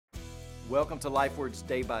Welcome to LifeWords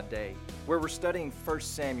Day by Day, where we're studying 1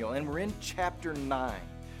 Samuel, and we're in chapter 9,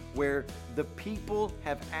 where the people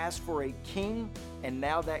have asked for a king, and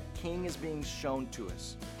now that king is being shown to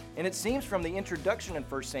us. And it seems from the introduction in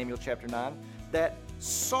 1 Samuel chapter 9 that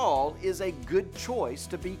Saul is a good choice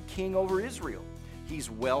to be king over Israel. He's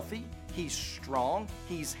wealthy, he's strong,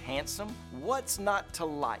 he's handsome. What's not to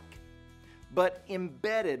like? But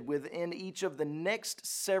embedded within each of the next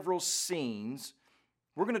several scenes,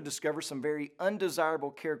 we're going to discover some very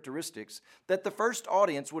undesirable characteristics that the first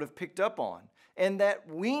audience would have picked up on and that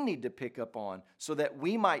we need to pick up on so that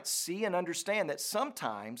we might see and understand that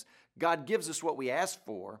sometimes God gives us what we ask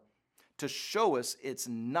for to show us it's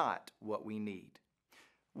not what we need.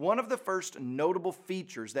 One of the first notable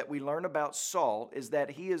features that we learn about Saul is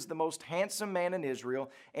that he is the most handsome man in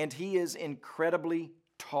Israel and he is incredibly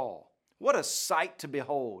tall. What a sight to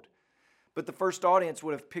behold. But the first audience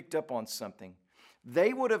would have picked up on something.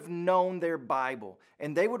 They would have known their Bible,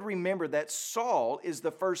 and they would remember that Saul is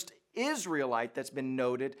the first Israelite that's been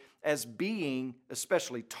noted as being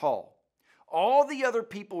especially tall. All the other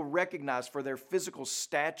people recognized for their physical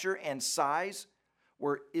stature and size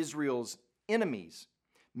were Israel's enemies,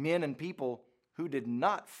 men and people who did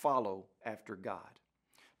not follow after God.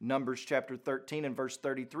 Numbers chapter 13 and verse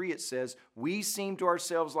 33, it says, "We seem to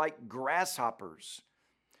ourselves like grasshoppers."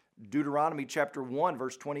 Deuteronomy chapter 1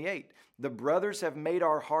 verse 28, "The brothers have made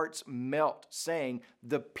our hearts melt, saying,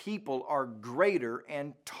 the people are greater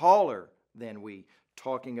and taller than we,"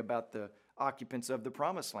 talking about the occupants of the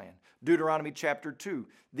promised land. Deuteronomy chapter 2,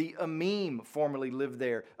 "The Emim formerly lived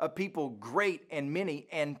there, a people great and many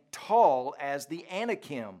and tall as the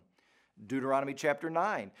Anakim." Deuteronomy chapter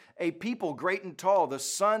 9, "A people great and tall, the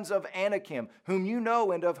sons of Anakim, whom you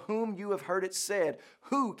know and of whom you have heard it said,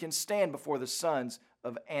 who can stand before the sons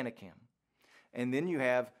of Anakim?" And then you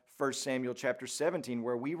have 1 Samuel chapter 17,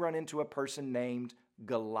 where we run into a person named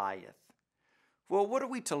Goliath. Well, what are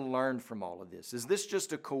we to learn from all of this? Is this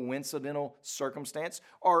just a coincidental circumstance?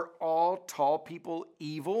 Are all tall people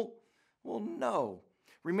evil? Well, no.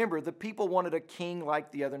 Remember, the people wanted a king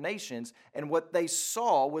like the other nations, and what they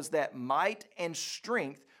saw was that might and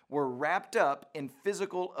strength were wrapped up in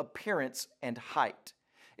physical appearance and height.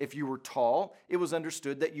 If you were tall, it was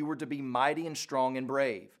understood that you were to be mighty and strong and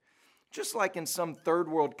brave. Just like in some third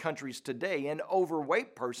world countries today, an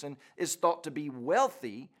overweight person is thought to be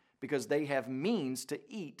wealthy because they have means to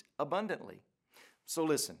eat abundantly. So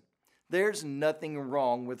listen, there's nothing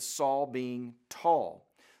wrong with Saul being tall.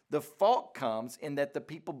 The fault comes in that the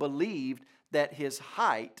people believed that his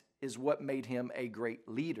height is what made him a great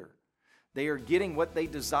leader. They are getting what they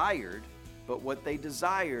desired, but what they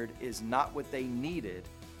desired is not what they needed,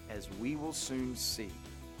 as we will soon see.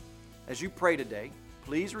 As you pray today,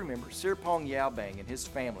 please remember Sirpong Yaobang and his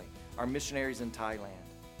family are missionaries in Thailand.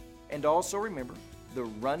 And also remember the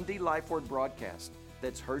Rundi LifeWord broadcast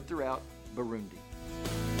that's heard throughout Burundi.